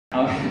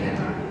How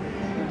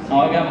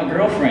I got my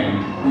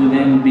girlfriend, who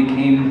then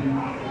became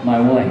my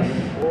wife.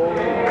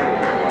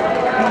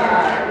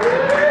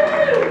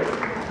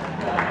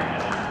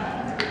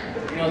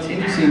 You know, it's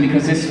interesting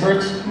because this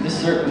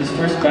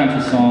first batch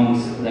of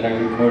songs that I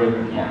recorded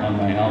on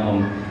my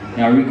album, you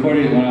know, I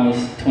recorded it when I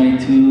was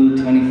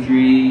 22,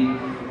 23,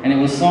 and it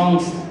was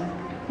songs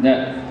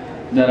that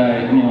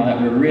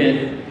were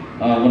written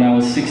when I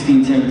was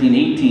 16, 17,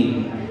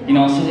 18. You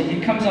know, so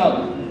it comes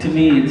out to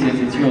me,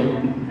 it's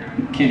real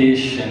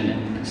kiddish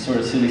and sort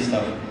of silly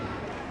stuff,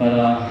 but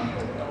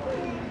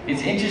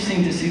it's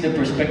interesting to see the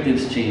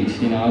perspectives change.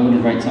 You know, I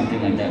wouldn't write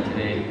something like that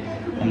today.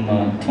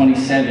 I'm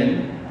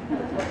 27.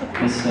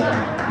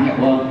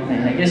 Yeah, well,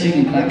 I guess you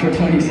can clap for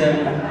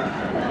 27.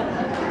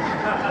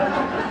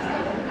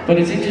 But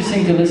it's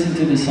interesting to listen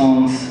to the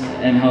songs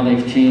and how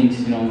they've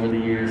changed, you know, over the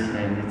years.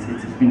 And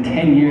it's been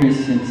 10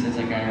 years since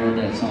like I wrote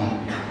that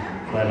song.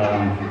 But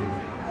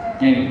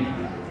anyway.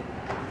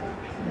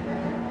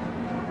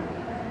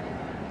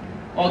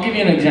 I'll give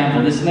you an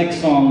example. This next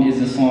song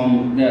is a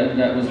song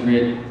that was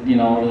written, you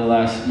know, over the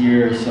last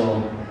year or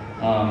so,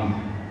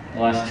 the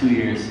last 2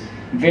 years.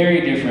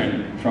 Very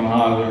different from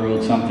how I would have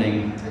wrote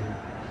something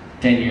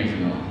 10 years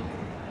ago.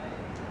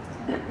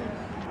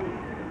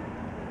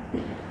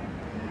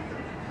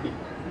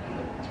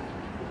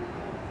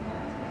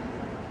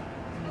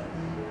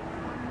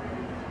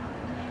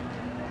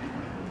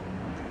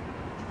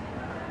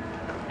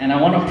 And I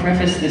want to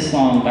preface this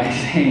song by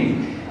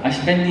saying I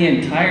spent the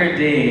entire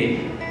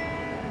day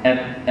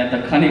at the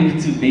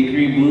Kanemitsu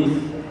Bakery booth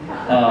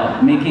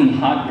making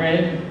hot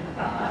bread,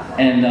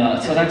 and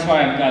so that's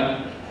why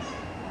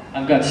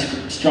I've got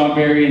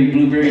strawberry and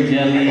blueberry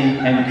jelly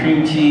and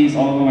cream cheese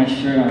all over my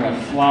shirt. I've got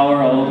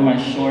flour all over my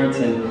shorts,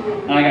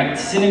 and I got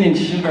cinnamon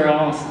sugar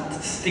all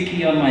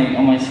sticky on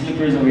my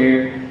slippers over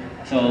here.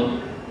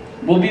 So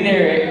we'll be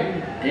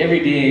there every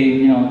day,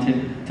 you know,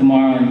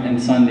 tomorrow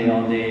and Sunday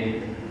all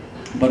day.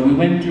 But we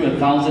went through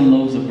 1,000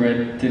 loaves of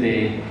bread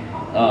today.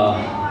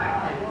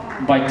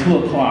 By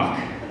 2 o'clock.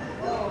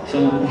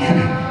 So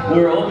we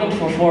were open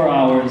for 4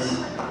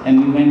 hours and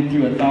we went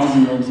through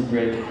 1,000 loaves of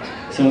bread.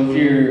 So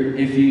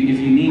if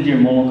you need your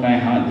Moloka'i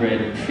hot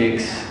bread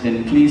fix,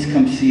 then please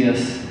come see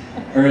us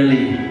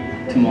early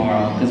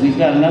tomorrow, because we've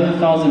got another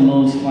 1,000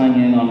 loaves flying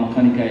in on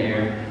Moloka'i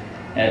Air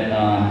at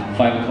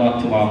 5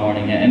 o'clock tomorrow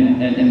morning,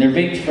 and they're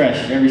baked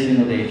fresh every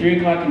single day. 3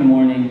 o'clock in the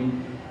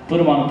morning, put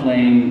them on a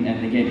plane,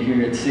 and they get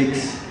here at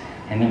 6,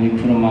 and then we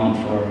put them out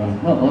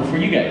for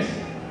you guys.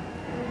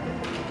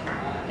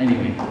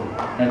 Anyway,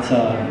 that's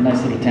a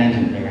nice little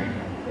tangent there.